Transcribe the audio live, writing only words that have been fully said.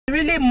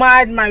Really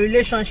mad my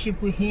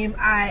relationship with him.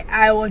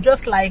 I was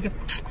just like,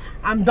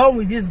 I'm done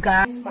with this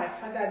guy. My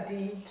father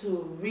did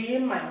to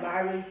ruin my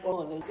marriage,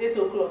 but it's 8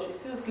 o'clock, she's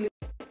still sleeping.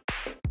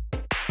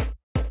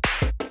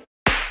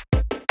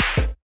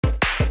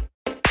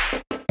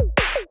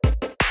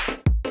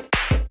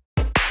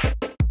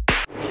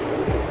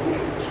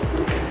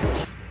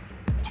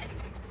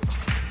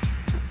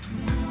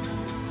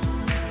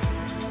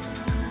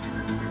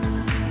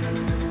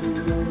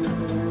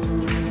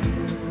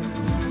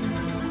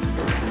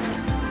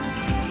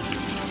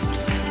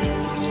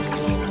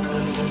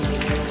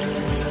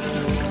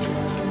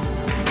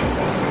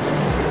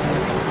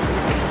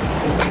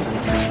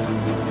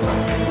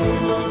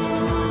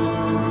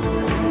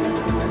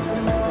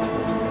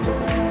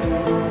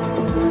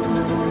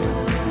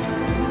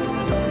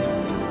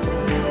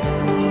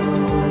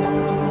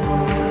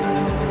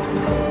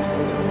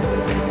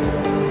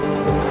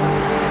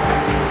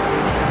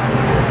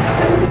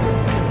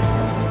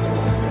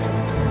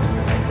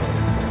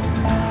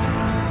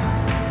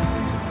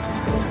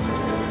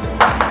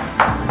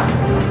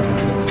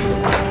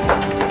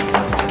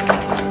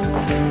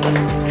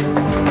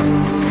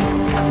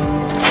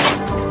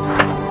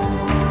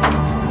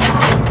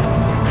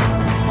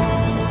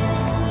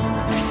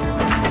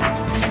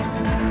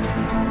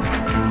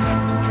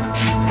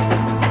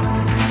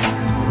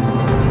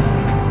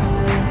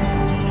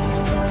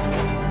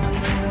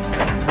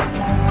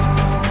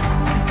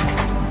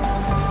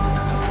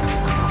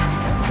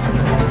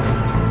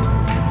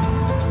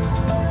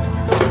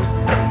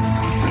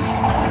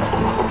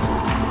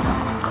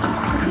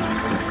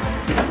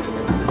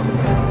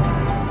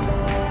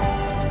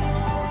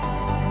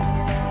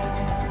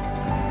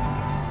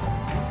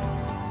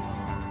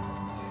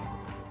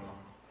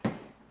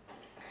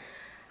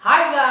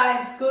 Hi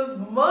guys,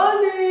 good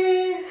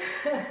morning.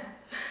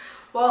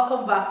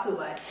 Welcome back to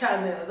my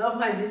channel. Don't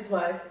mind this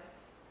one.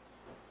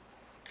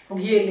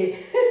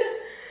 Really.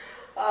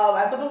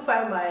 I couldn't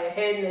find my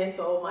hair net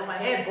or my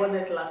hair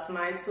bonnet last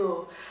night,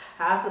 so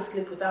I had to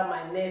sleep without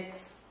my net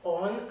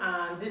on,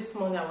 and this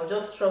morning I was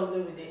just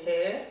struggling with the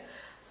hair,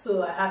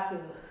 so I had to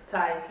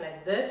tie it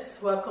like this.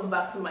 Welcome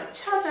back to my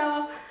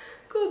channel.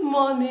 Good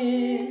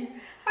morning.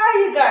 How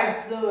you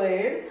guys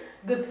doing?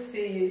 Good to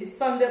see you. It's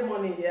Sunday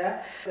morning,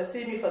 yeah? You're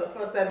seeing me for the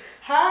first time.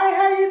 Hi,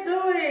 how you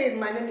doing?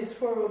 My name is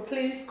Furo.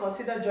 Please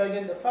consider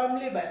joining the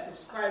family by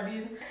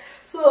subscribing.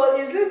 So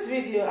in this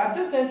video, I'm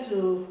just going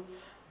to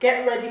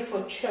get ready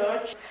for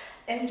church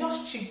and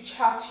just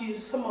chit-chat you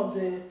some of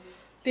the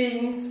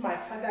things my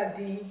father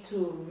did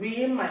to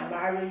ruin my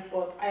marriage,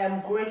 but I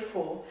am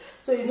grateful.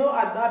 So you know,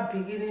 at that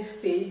beginning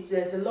stage,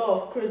 there's a lot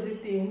of crazy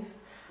things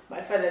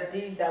my father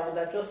did that would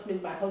have just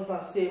made my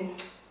husband say,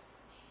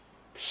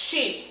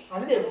 shit, I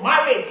need to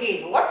marry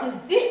again. What is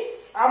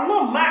this? I'm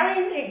not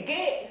marrying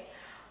again.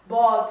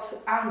 But,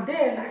 and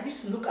then I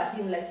used to look at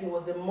him like he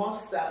was a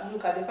monster.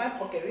 Look at the fine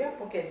pocket. We have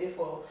pocket there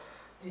for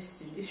this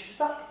thing. They should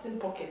start putting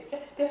pockets.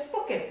 There's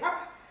pockets.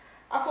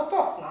 I for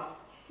talk now.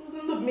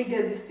 Look me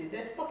get this thing.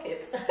 There's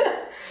pockets.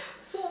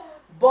 So,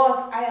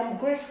 but I am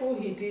grateful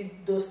he did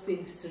those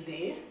things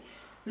today.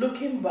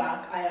 Looking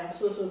back, I am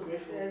so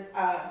grateful.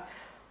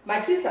 My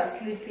kids are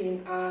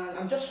sleeping and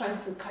I'm just trying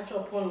to catch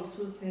up on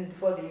 2 things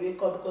before they wake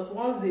up, because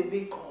once they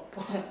wake up,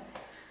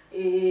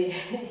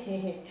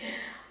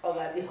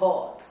 already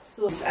hot.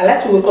 So I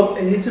like to wake up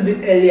a little bit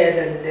earlier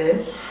than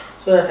them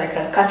so that I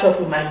can catch up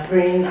with my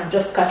brain and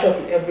just catch up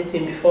with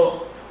everything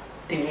before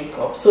they wake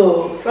up.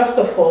 So first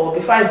of all,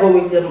 before I go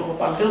wake them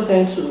up, I'm just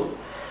going to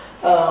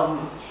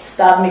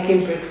start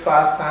making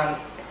breakfast and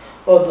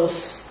all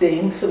those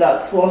things, so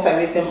that once I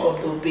wake them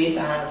up, they'll bathe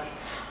and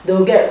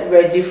they'll get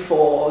ready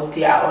for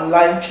their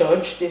online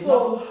church. They've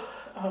not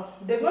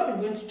been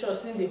going to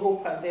church since the whole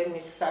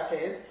pandemic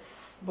started,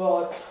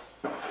 but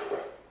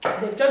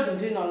they've just been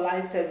doing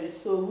online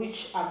service, so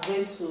which I'm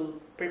going to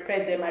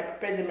prepare them. I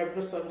prepare them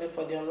every Sunday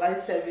for the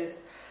online service.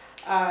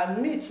 And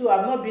me too,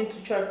 I've not been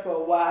to church for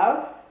a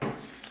while.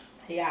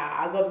 Yeah,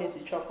 I've not been to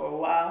church for a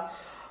while,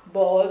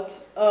 but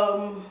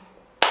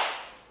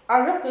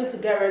I'm just going to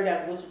get ready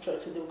and go to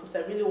church today, because I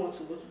really want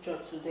to go to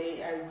church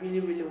today. I really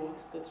want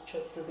to go to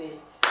church today.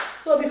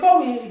 So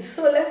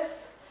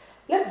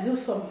let's do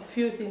some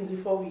few things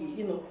before we,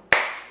 you know,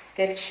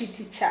 get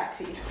chitty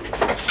chatty.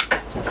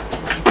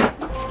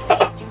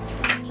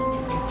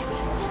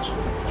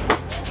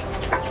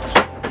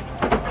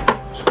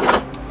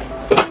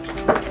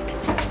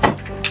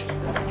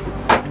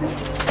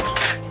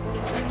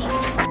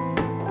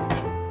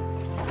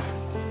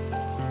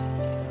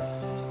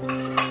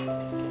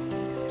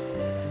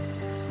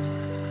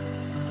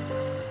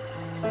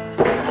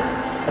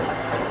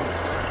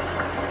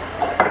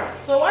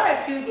 So when I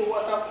fill the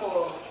water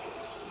for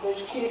the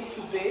kids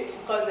to bathe,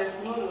 because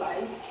there's no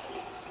light,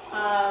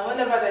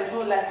 whenever there's no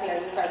light like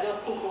this, I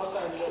just put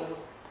water in the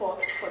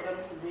pot for them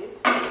to bathe,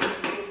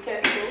 the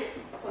kettle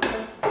for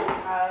them to bathe,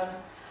 and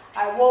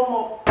I warm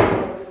up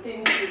the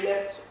things we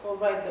left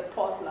over in the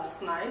pot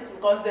last night,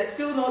 because there's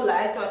still no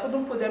light, so I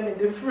couldn't put them in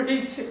the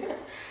fridge.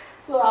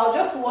 So I'll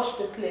just wash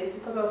the place,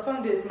 because on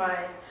Sundays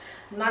my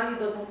nanny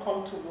doesn't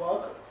come to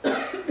work.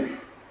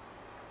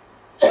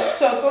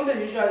 so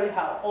Sundays usually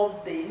have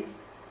off days,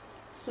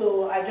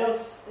 so I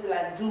just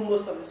like do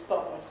most of the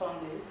stuff on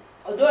Sundays.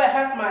 Although I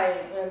have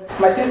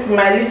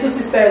my little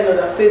sister-in-law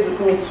that stays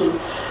with me too,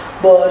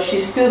 but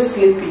she's still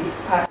sleeping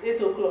at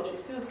 8 o'clock.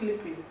 She's still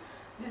sleeping.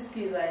 These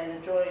kids are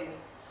enjoying.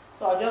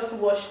 So I'll just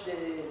wash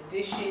the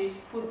dishes,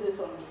 put this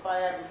on the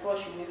fire before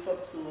she wakes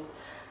up to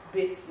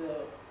bathe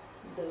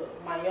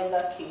my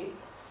younger kid,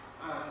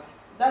 and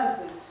that's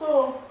it.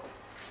 So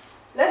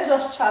let's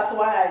just chat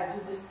while I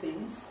do these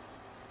things.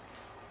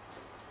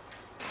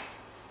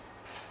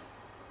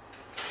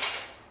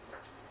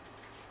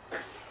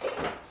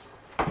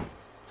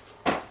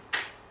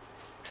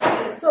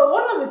 So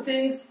one of the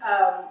things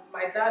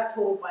my dad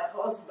told my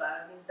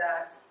husband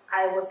that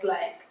I was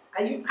like,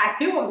 are you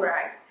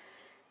alright?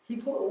 He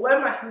told,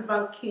 when my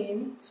husband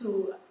came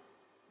to,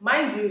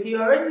 mind you, he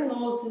already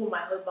knows who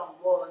my husband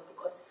was,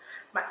 because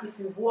if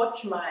you've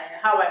watched my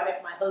How I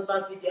Met My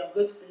Husband video, I'm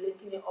going to be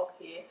linking it up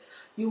here,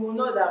 you will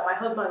know that my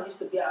husband used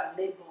to be our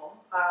neighbor.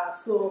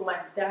 So my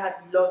dad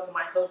loved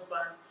my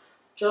husband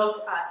just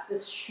as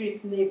a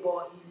street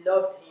neighbor. He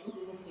loved him.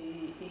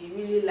 He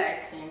really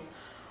liked him.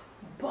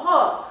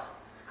 But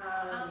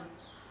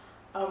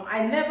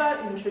I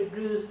never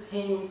introduced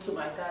him to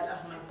my dad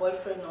as my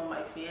boyfriend or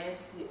my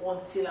fiancé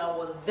until I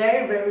was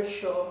very, very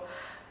sure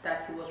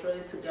that he was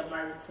ready to get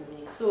married to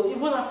me. So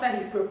even after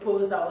he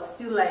proposed, I was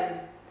still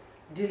like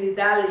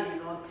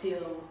dilly-dallying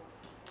until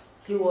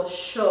he was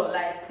sure.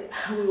 Like,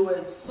 we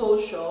were so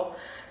sure,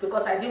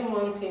 because I didn't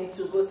want him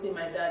to go see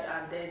my dad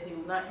and then he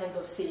would not end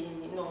up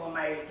saying, you know,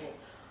 marry him.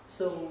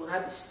 So we would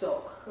have to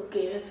stuck.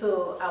 Okay,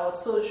 so I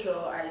was so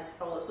sure. I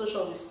was so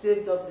sure we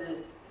saved up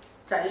the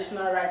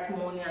traditional right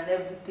money and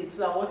everything, so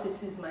that once he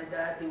sees my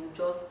dad, he would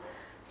just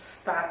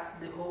start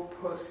the whole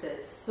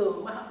process.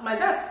 So my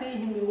dad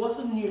seeing him, it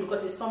wasn't new,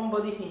 because it's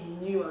somebody he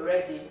knew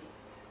already.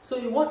 So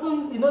it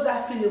wasn't, you know,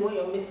 that feeling when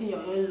you're meeting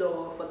your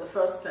in-law for the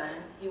first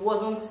time, it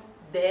wasn't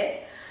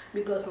there,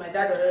 because my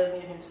dad already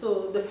knew him.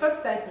 So the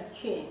first time he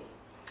came,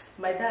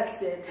 my dad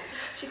said,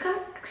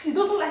 she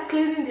doesn't like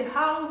cleaning the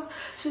house,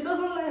 she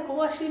doesn't like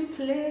washing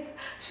plates,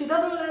 she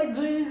doesn't like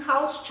doing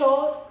house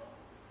chores.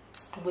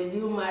 Will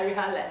you marry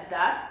her like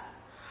that?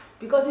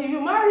 Because if you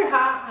marry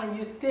her and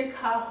you take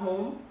her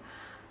home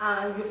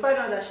and you find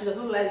out that she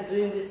doesn't like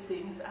doing these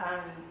things,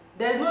 and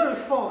there's no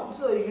reform.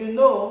 So if you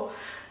know,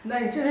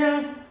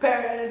 Nigerian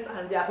parents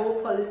and their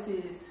whole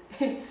policies,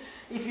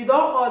 if you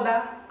don't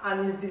order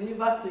and it's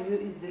delivered to you,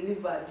 it's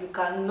delivered. You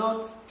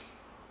cannot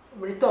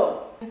return.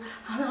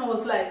 And I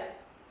was like,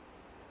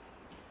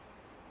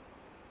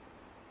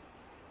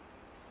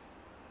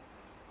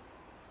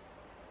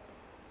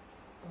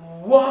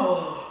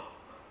 wow.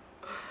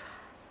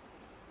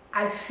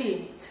 I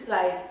faint,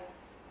 like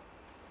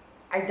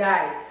I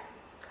died.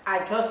 I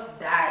just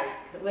died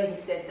when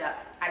he said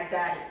that. I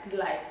died,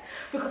 like,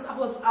 because I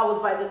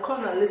was by the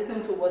corner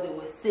listening to what they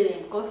were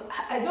saying, because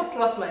I don't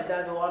trust my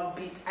dad one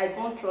bit. I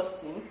don't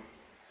trust him.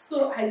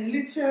 So I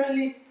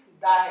literally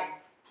died.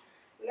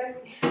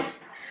 Let me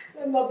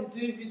not be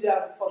doing video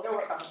and forget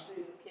what I'm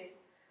doing, okay?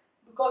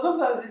 Because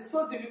sometimes it's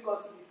so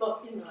difficult to be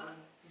talking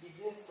and be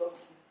doing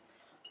something.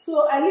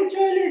 So I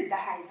literally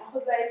died. I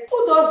was like,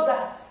 who does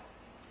that?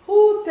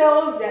 Who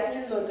tells their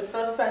in-law the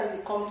first time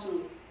they come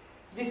to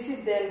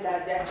visit them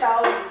that their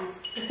child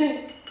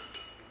is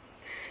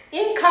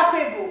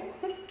incapable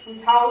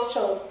with house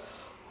chores?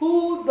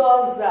 Who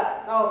does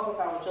that? That was what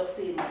I was just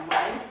saying in my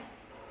mind.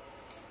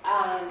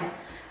 And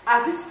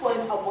at this point,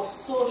 I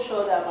was so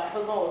sure that my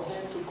husband was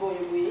going to go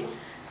away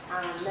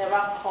and never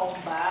come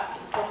back,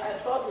 because I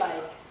felt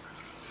like,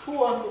 who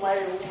wants to marry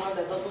a woman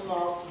that doesn't know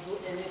how to do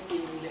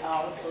anything in the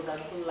house or that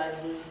doesn't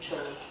like doing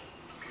chores?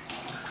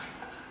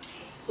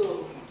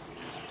 So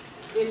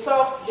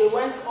they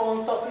went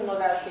on talking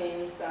other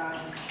things,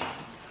 and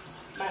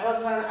my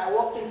husband, I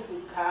walked into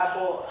the car,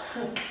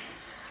 but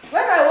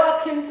when I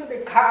walked into the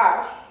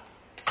car,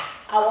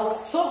 I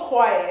was so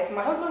quiet.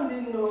 My husband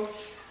didn't know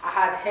I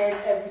had heard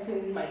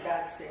everything my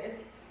dad said.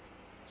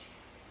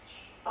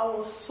 I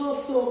was so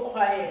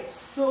quiet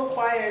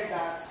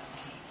that,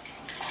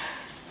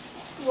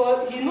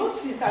 well, he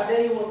noticed, and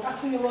then he was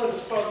asking me what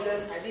was the problem.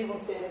 I didn't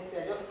even say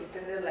anything. I just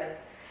pretended like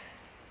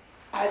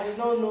I did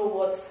not know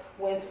what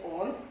went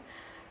on.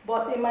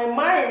 But in my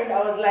mind, I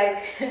was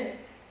like,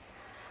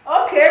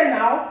 okay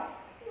now.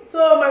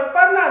 So my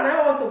partner and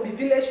I want to be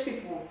village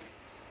people.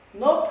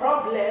 No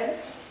problem.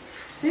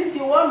 Since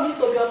you want me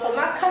to be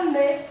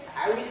Otonakane,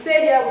 I will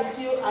stay here with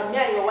you, and me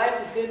and your wife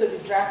is going to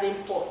be driving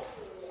forth.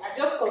 I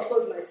just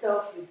consoled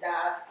myself with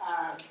that,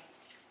 and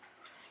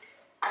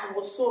I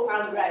was so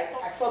angry.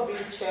 I stopped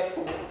being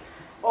cheerful.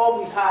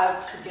 All we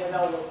had together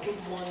was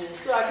good morning.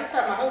 So at this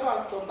time, my husband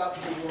had come back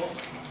to work.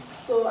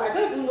 So I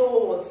don't even know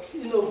what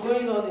was,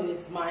 going on in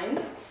his mind.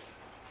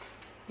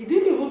 He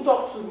didn't even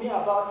talk to me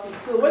about it.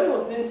 So when he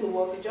was going to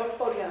work, he just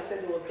called me and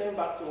said he was going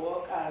back to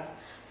work and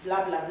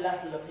blah blah blah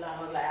blah blah. I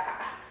was like,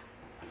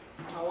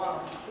 oh,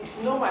 wow. If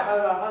you know my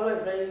husband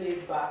is very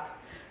laid back.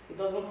 He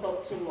doesn't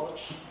talk too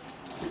much.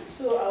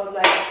 So I was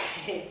like,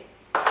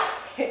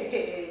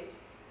 hey.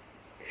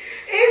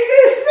 It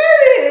is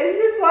finished.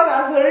 This one has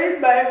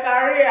my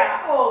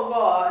career. Oh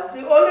God,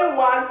 the only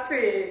one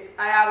thing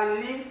I have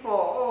lived for.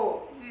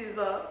 Oh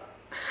Jesus,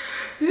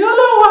 the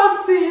only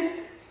one thing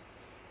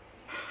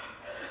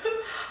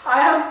I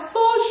am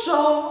so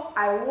sure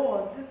I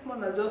won. This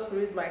man has just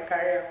ruined my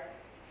career.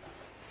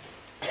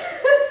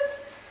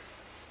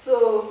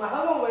 So my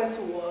husband went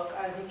to work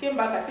and he came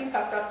back, I think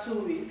after 2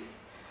 weeks,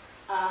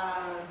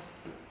 and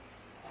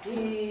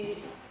he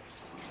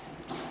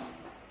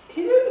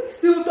didn't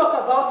still talk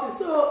about it.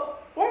 So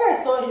when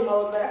I saw him, I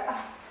was like,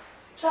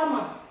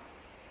 Chama,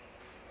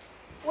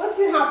 what's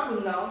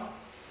happened now?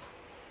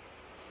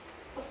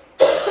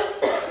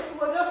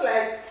 It was just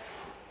like,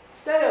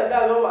 tell your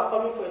dad when we're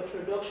coming for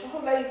introduction. I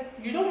was like,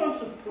 you don't want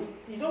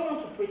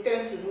to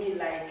pretend to me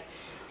like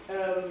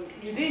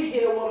you didn't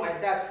hear what my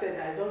dad said.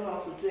 I don't know how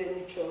to do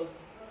any chores.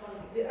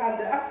 And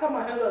the answer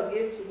my husband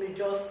gave to me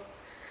just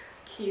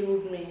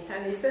killed me.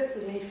 And he said to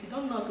me, if you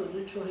don't know how to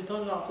do chores, you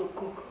don't know how to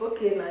cook.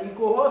 Okay, now you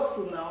go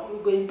hustle now. You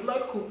go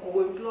employ cook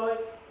or employ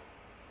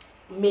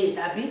maid,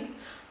 Abby.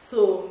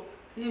 So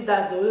if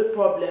that's the only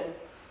problem,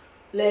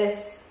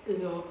 let's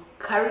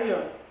carry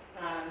on.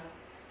 And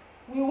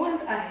we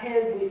went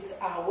ahead with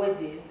our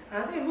wedding,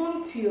 and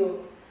even till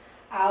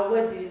our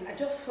wedding, I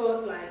just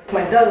felt like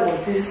my dad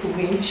was this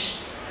witch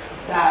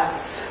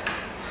that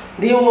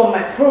didn't want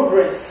my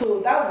progress. So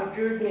that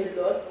withdrew me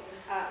a lot.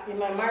 In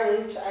my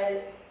marriage,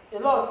 a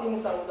lot of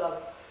things I would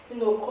have,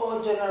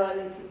 called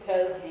generally to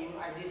tell him,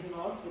 I did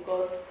not,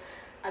 because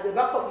at the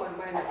back of my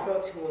mind, I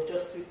felt he was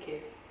just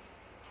wicked.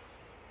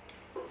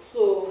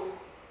 So,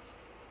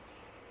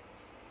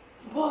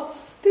 but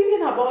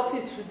thinking about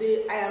it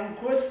today, I am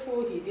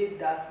grateful he did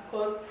that,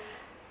 because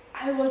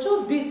I was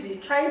just busy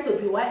trying to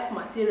be wife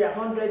material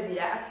 100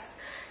 years.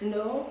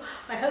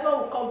 My husband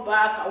will come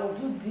back, I will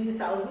do this,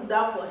 I will do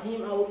that for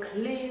him, I will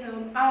clean.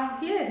 And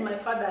here is my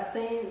father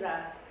saying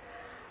that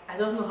I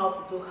don't know how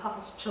to do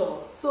house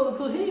chores. So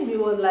to him, he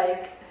was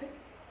like,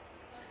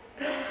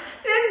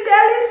 this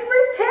girl is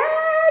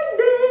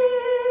pretending.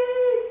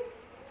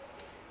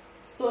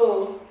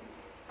 So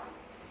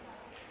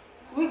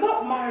we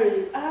got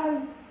married,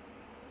 and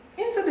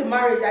into the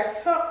marriage, I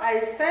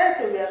started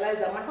to realize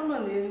that my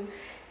husband didn't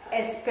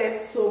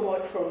expect so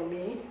much from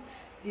me.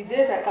 The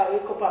days I can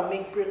wake up and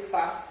make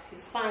breakfast,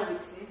 he's fine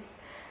with it.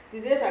 The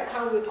days I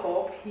can't wake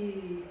up,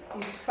 he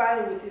is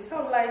fine with it. So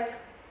I'm like,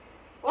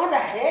 what the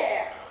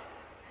hell?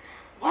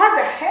 What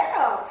the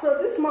hell? So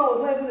this man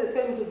was not even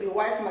expecting to be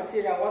wife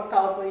material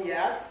 1,000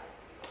 yards.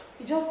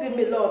 He just gave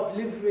me a lot of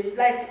leverage.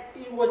 Like,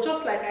 it was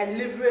just like I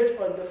leveraged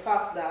on the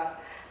fact that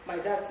my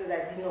dad said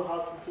I didn't know how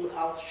to do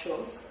house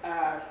chores.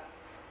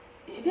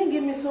 He didn't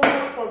give me so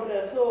much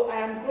problem. So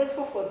I am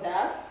grateful for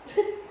that.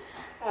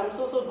 I'm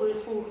so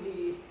grateful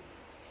he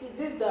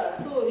did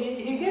that. So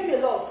he gave me a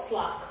lot of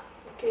slack,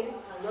 okay,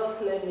 and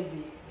just let me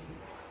be.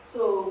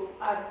 So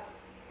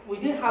we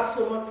didn't have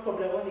so much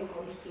problem when it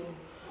comes to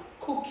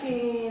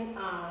cooking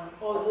and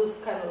all those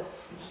kind of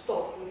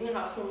stuff. We didn't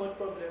have so much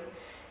problem.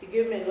 He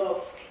gave me a lot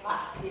of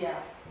slack, yeah.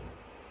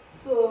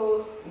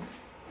 So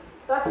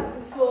that is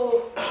it.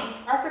 So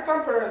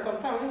African parents,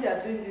 sometimes when they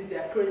are doing this, they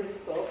are crazy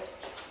stuff.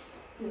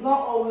 It's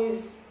not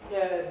always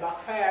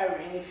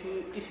backfiring.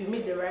 If you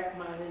meet the right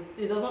man,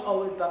 it doesn't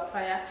always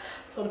backfire.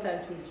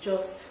 Sometimes it's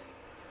just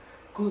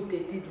good they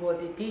did what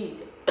they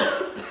did.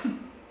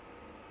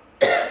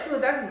 So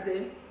that is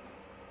it.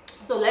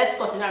 So let's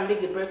continue and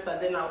make the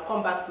breakfast. Then I'll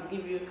come back to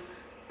give you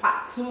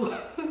part 2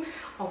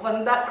 of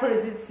another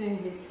crazy thing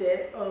he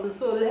said.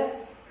 So let's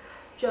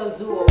just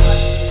do what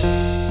we're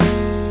doing.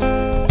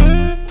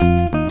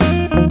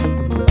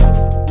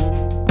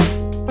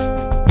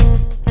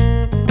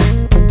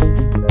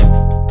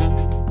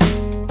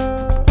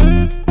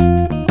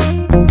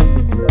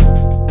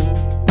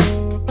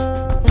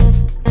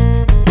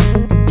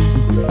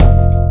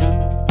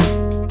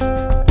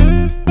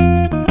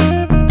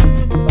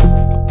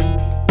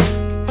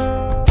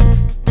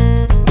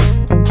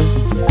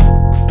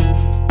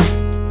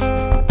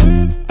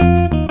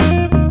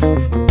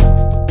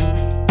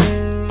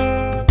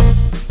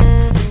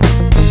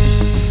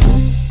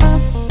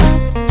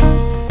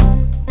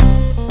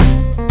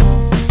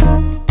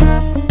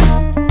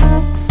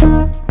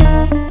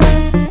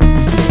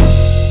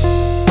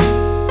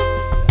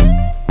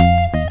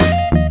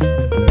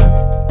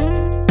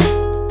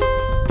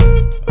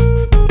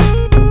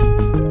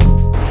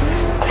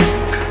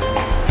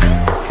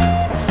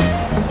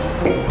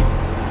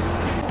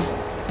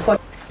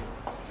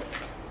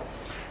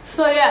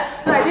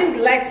 So I think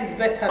light is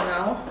better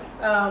now.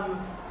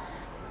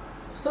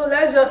 So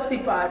let's just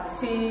sip our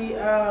tea.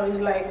 It's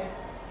like,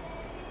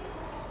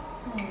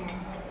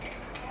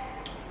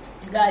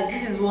 guys,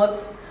 this is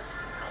what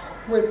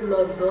weight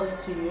loss does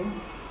to you.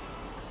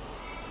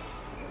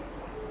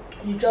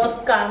 You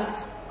just can't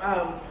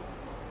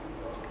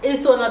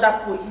eat another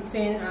people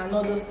eating and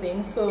all those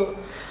things. So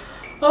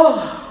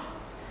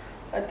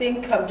I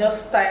think I'm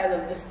just tired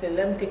of this thing.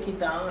 Let me take it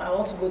down. I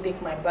want to go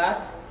take my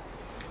bath.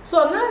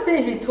 So another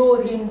thing he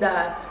told him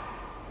that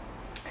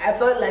I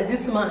felt like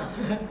this man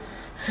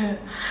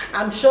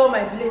I'm sure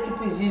my village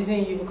people is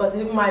using you, because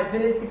if my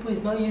village people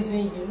is not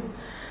using you,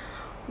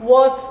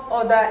 what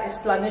other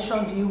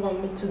explanation do you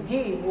want me to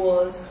give?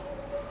 Was,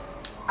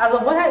 as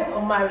of when I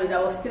got married,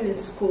 I was still in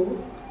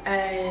school,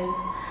 and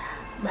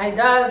my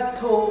dad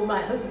told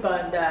my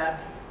husband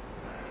that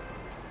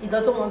he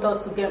doesn't want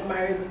us to get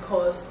married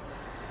because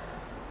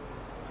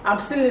I'm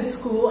still in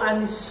school,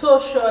 and he's so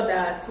sure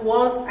that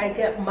once I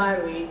get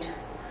married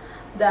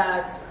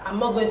that I'm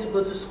not going to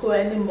go to school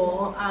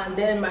anymore, and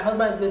then my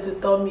husband is going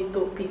to turn me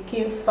to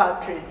picking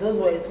factory. Those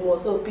were his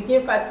words. So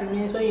picking factory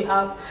means when you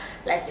have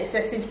like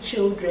excessive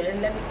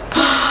children.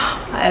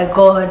 My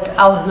God,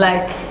 I was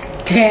like,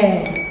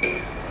 damn,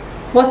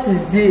 what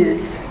is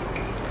this?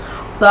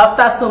 So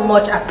after so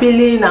much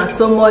appealing and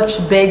so much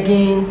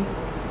begging,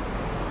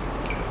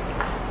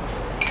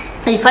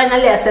 he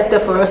finally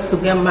accepted for us to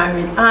get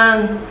married.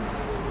 And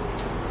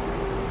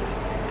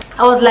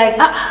I was like,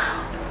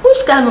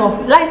 which kind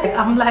of, like,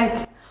 I'm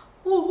like,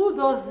 who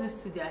does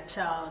this to their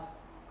child?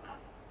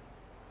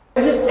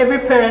 Every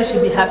parent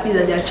should be happy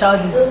that their child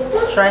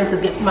is trying to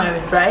get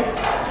married, right?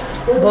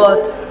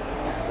 But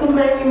good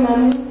morning,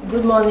 mommy.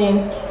 Good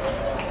morning.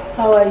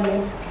 How are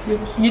you?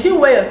 You didn't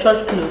wear your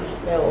church clothes.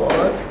 There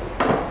was.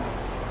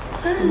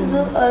 What is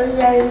the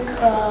online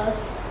class?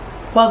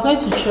 We're going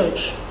to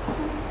church.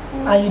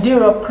 And you didn't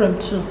rub cream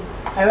too.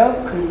 I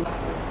rub cream.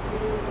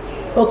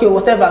 Okay,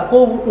 whatever.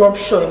 Go rub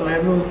shaw in my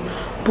room.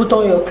 Put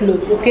on your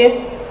clothes,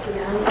 okay?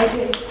 Yeah,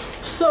 okay.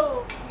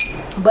 So,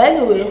 but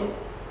anyway,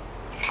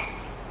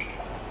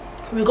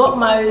 we got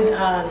married,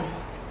 and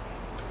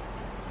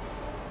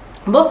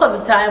most of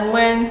the time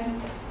when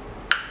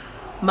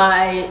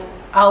I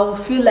will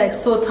feel like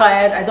so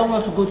tired, I don't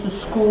want to go to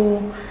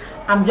school,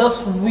 I'm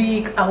just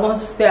weak, I want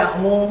to stay at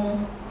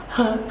home.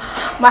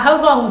 My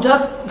husband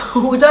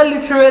would just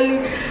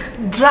literally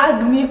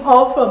drag me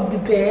off from the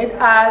bed,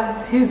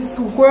 and his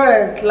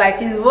words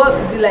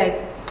would be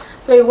like,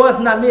 so it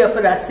was not me your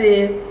father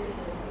say,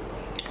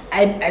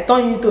 I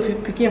turned you to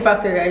picking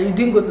factory and you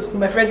didn't go to school.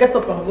 My friend, get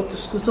up and go to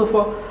school. So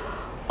for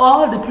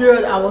all the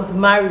period I was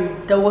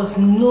married, there was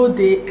no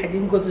day I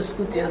didn't go to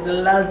school till the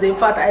last day. In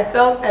fact, I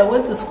felt I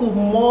went to school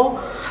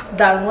more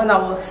than when I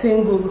was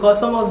single, because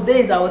some of the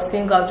days I was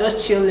single, I'll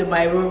just chill in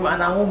my room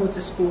and I won't go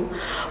to school.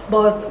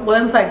 But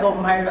once I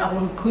got married, I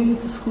was going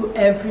to school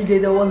every day.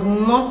 There was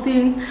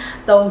nothing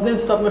that was going to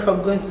stop me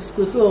from going to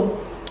school.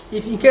 So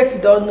if in case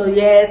you don't know,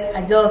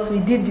 yes, we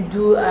did the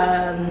do,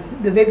 and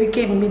the baby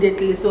came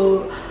immediately.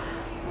 So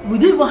we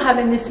didn't even have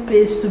any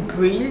space to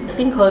breathe. I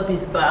think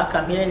Hobbies back,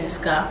 I'm here in his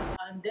car.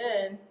 And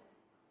then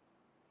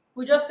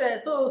we just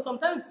said, so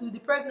sometimes with the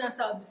pregnancy,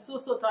 I'll be so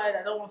tired,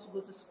 I don't want to go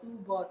to school.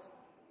 But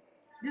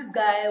this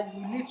guy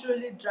will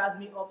literally drag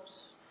me up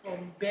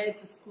from bed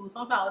to school.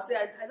 Sometimes I'll say,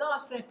 I don't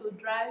have strength to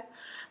drive.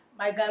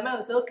 My guy man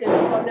will say, okay,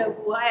 no problem,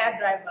 we'll hire a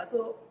driver.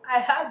 So I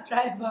had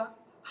driver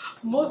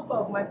most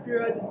of my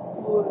period in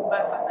school. My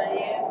father,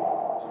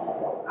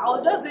 I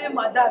was just saying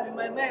madam. In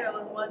my mind, I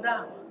was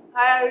madam,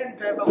 hiring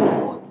driver.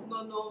 People do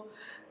not know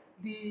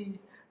the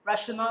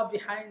rationale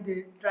behind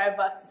the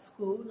driver to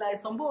school. Like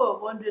some people were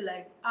wondering,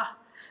 like,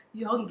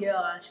 young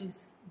girl and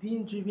she's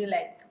being driven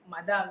like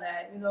madam,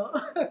 like, you know.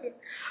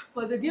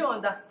 But they didn't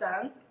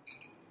understand.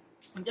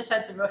 I'm just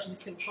trying to rush this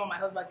thing before my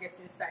husband gets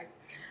inside,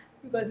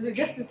 because if he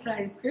gets inside,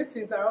 he's going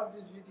to interrupt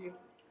this video.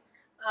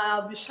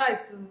 I'll be shy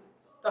to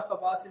talk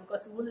about it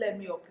because he won't let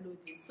me upload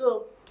it.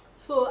 So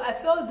I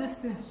felt these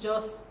things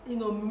just, you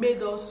know,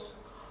 made us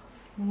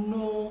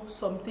know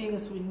some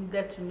things we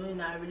needed to know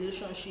in our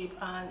relationship,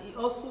 and it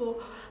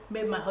also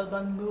made my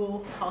husband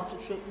know how to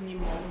treat me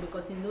more,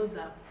 because he knows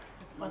that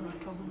I'm not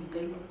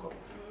troublemaker. You go.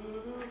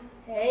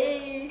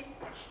 Hey.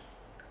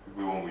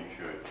 We won't be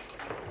church.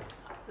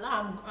 No,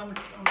 I'm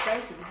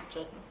trying to be to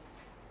church.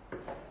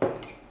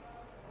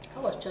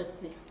 How was church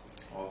today?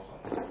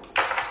 Awesome.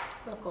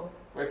 Welcome.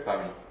 Where's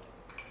Tammy?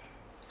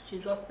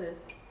 She's upstairs.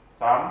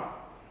 Tam?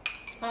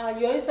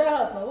 You're inside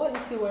house now. What are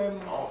you still wearing?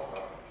 No,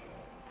 sir.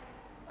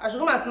 I should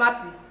come and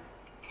snap you.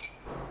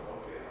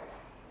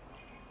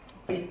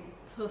 Okay. Okay.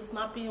 So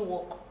snapping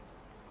walk.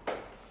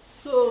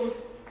 So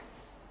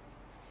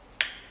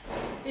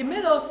it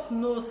made us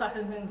know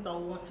certain things that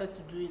we wanted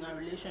to do in our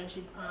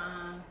relationship,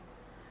 and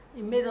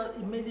it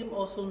made him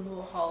also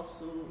know how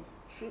to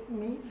treat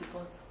me,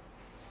 because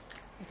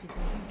if he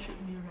doesn't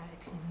treat me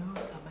right, he knows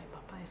that my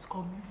papa is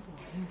coming for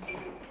him.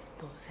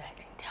 Don't say I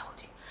didn't tell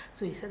you.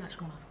 So he said I should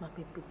come and snap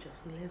a picture.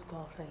 So let's go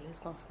outside, let's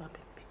go and snap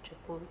a picture.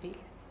 Okay.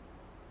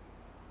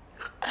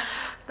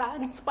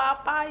 Thanks,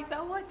 Papa, if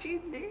you're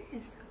watching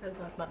this. Let's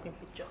go and snap a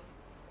picture.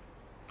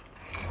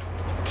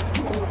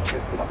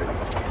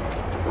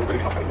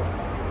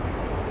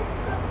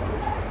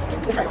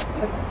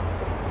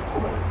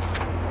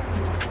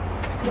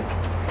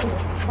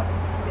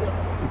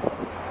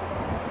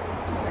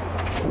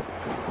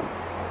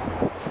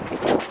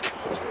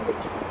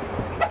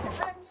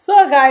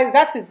 So guys,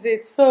 that is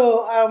it.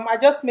 So I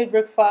just made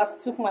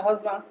breakfast, took my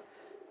husband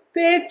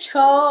picture.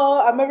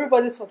 I'm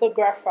everybody's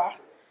photographer.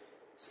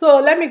 So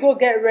let me go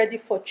get ready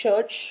for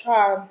church.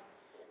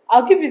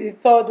 I'll give you the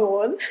third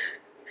one.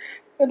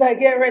 when I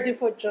get ready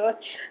for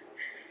church.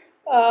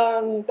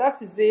 That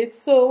is it.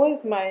 So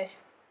where's my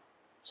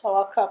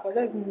shower cap? I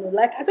don't even know.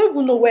 Like, I don't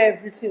even know where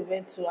everything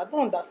went to. I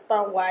don't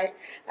understand why.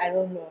 I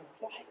don't know.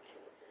 Like,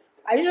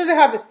 I usually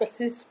have a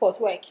specific spot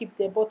where I keep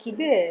them, but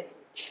today,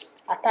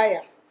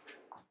 attire.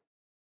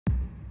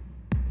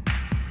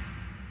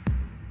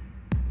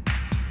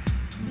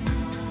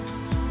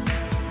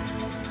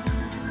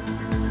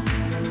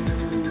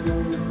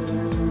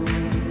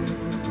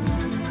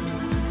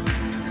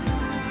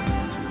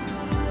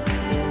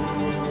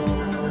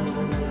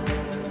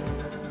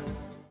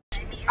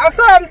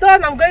 After I'm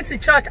done, I'm going to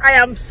church. I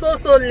am so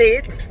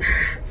late,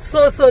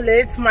 so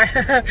late. My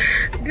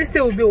this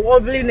thing will be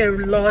wobbling a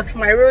lot.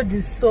 My road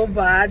is so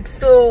bad.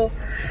 So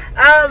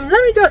let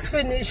me just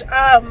finish.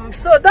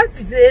 So that's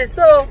it.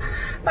 So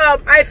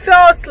I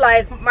felt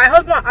like my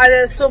husband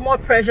added so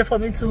much pressure for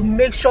me to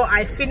make sure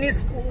I finish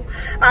school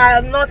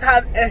and not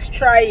have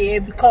extra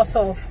year because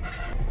of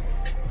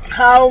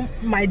how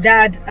my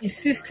dad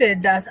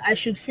insisted that I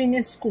should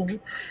finish school.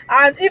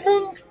 And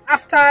even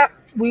after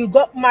we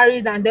got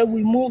married and then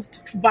we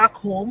moved back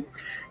home,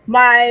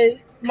 my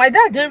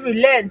dad didn't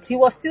relent. He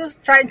was still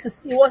trying to,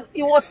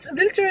 he was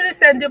literally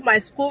sending my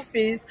school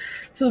fees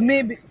to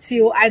me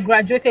till I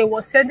graduated. He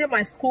was sending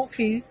my school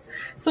fees.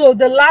 So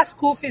the last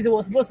school fees he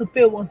was supposed to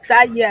pay was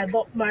that year I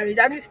got married,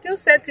 and he still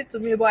sent it to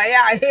me. But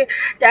yeah,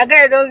 your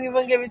guy don't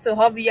even give it to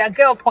Hobby. Your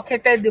girl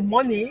pocketed the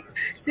money.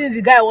 Since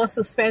the guy wants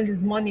to spend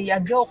his money,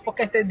 your girl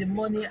pocketed the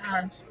money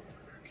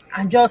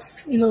and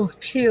just, you know,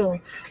 chill.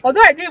 Although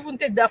I didn't even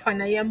take that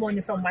final year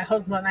money from my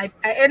husband, I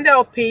ended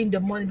up paying the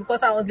money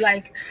because I was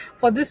like,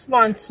 for this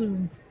man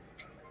to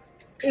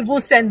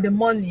even send the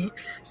money.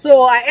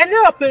 So I ended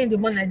up paying the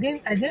money.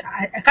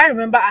 I can't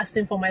remember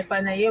asking for my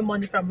final year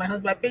money from my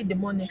husband. I paid the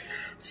money.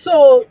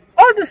 So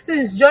all these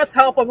things just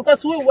help us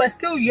because we were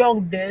still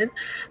young then.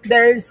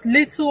 There is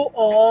little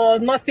or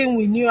nothing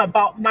we knew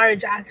about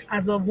marriage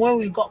as of when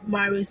we got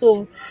married.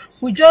 So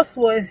we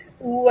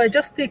were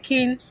just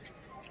taking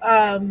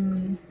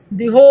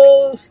the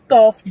whole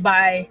stuff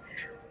by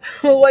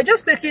we're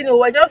just throwing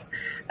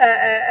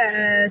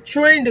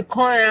the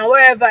coin, and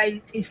wherever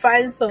it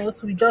finds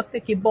us, we just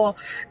take it. But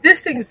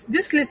these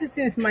little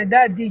things my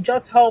dad did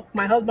just help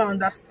my husband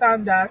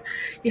understand that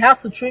he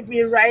has to treat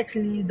me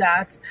rightly,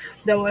 that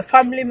there were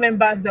family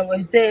members that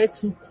were there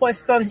to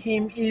question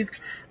him if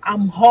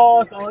I'm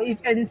hurt or if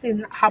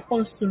anything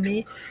happens to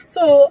me.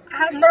 So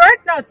right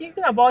now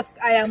thinking about it,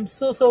 I am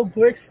so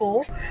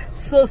grateful,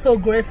 so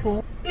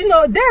grateful. You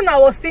know, then I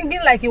was thinking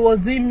like he was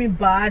doing me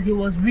bad, he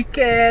was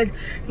wicked,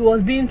 he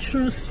was being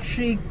too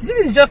strict. This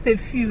is just a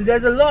few.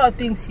 There's a lot of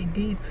things he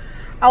did.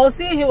 I was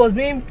thinking he was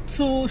being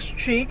too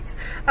strict.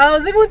 I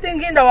was even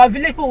thinking that our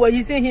village people were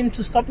using him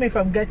to stop me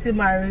from getting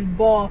married.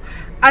 But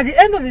at the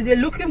end of the day,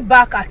 looking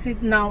back at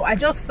it now, I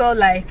just felt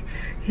like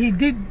he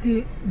did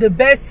the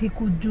best he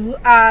could do,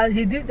 and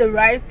he did the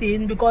right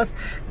thing, because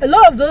a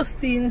lot of those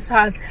things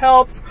has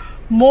helped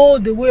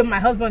mold the way my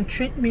husband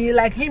treat me.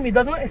 Like him, he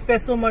doesn't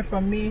expect so much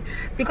from me,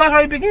 because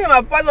from the beginning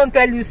my papa don't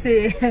tell you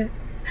say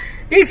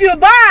if you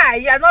buy,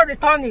 you are not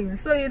returning.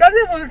 So he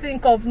doesn't even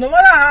think of, no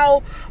matter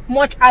how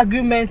much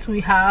arguments we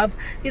have,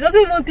 he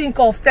doesn't even think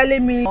of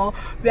telling me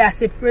we are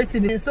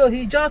separating. So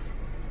he just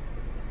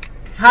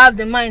have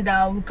the mind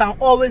that we can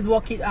always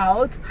work it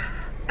out.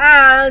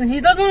 And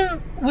he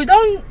doesn't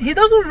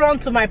run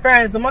to my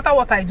parents no matter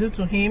what I do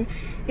to him.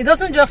 He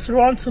doesn't just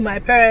run to my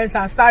parents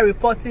and start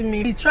reporting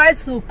me. He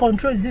tries to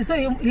control this. So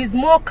he's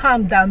more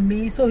calm than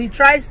me. So he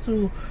tries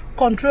to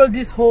control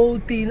this whole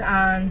thing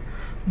and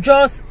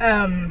just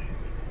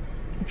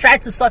try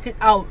to sort it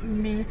out with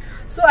me.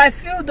 So I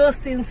feel those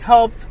things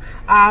helped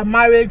our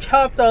marriage,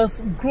 helped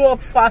us grow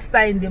up faster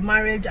in the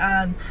marriage,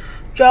 and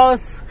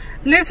just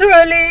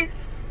literally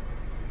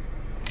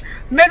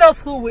made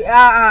us who we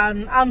are.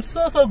 And I'm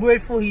so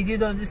grateful he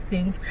did all these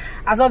things.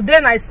 As of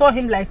then, I saw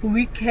him like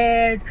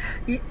wicked.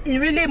 He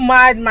really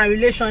marred my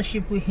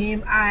relationship with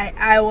him.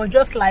 I was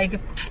just like,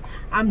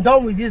 I'm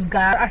done with this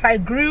guy. As I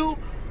grew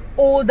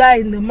older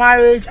in the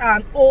marriage,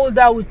 and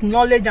older with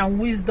knowledge and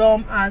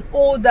wisdom, and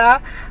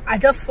older, I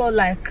just felt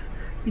like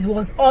it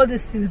was all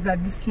these things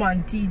that this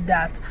man did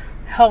that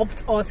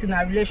helped us in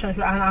our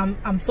relationship. And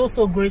I'm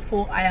so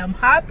grateful. I am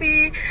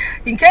happy.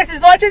 In case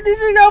he's watching this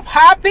video,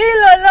 Papi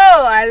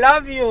Lolo, I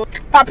love you.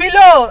 Papi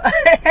Lo,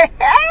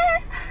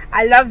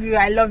 I love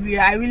you.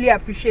 I really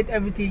appreciate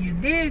everything you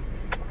did.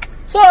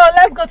 So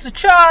let's go to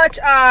church.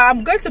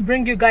 I'm going to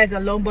bring you guys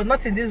along, but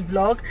not in this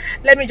vlog.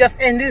 Let me just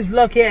end this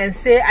vlog here and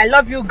say I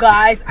love you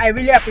guys. I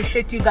really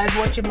appreciate you guys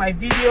watching my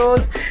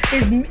videos.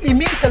 It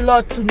means a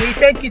lot to me.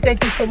 Thank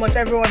you so much,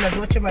 everyone that's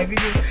watching my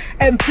videos.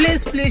 And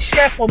please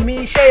share for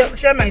me, share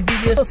my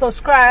videos. So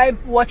subscribe,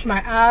 watch my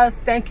ads.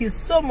 Thank you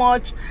so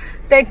much.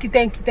 Thank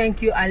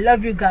you. I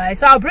love you guys.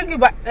 So I'll bring you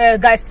back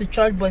guys to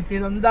church, but it's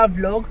another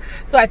vlog.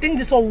 So I think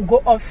this one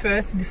will go up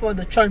first before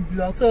the church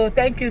vlog. So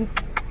thank you.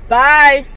 Bye.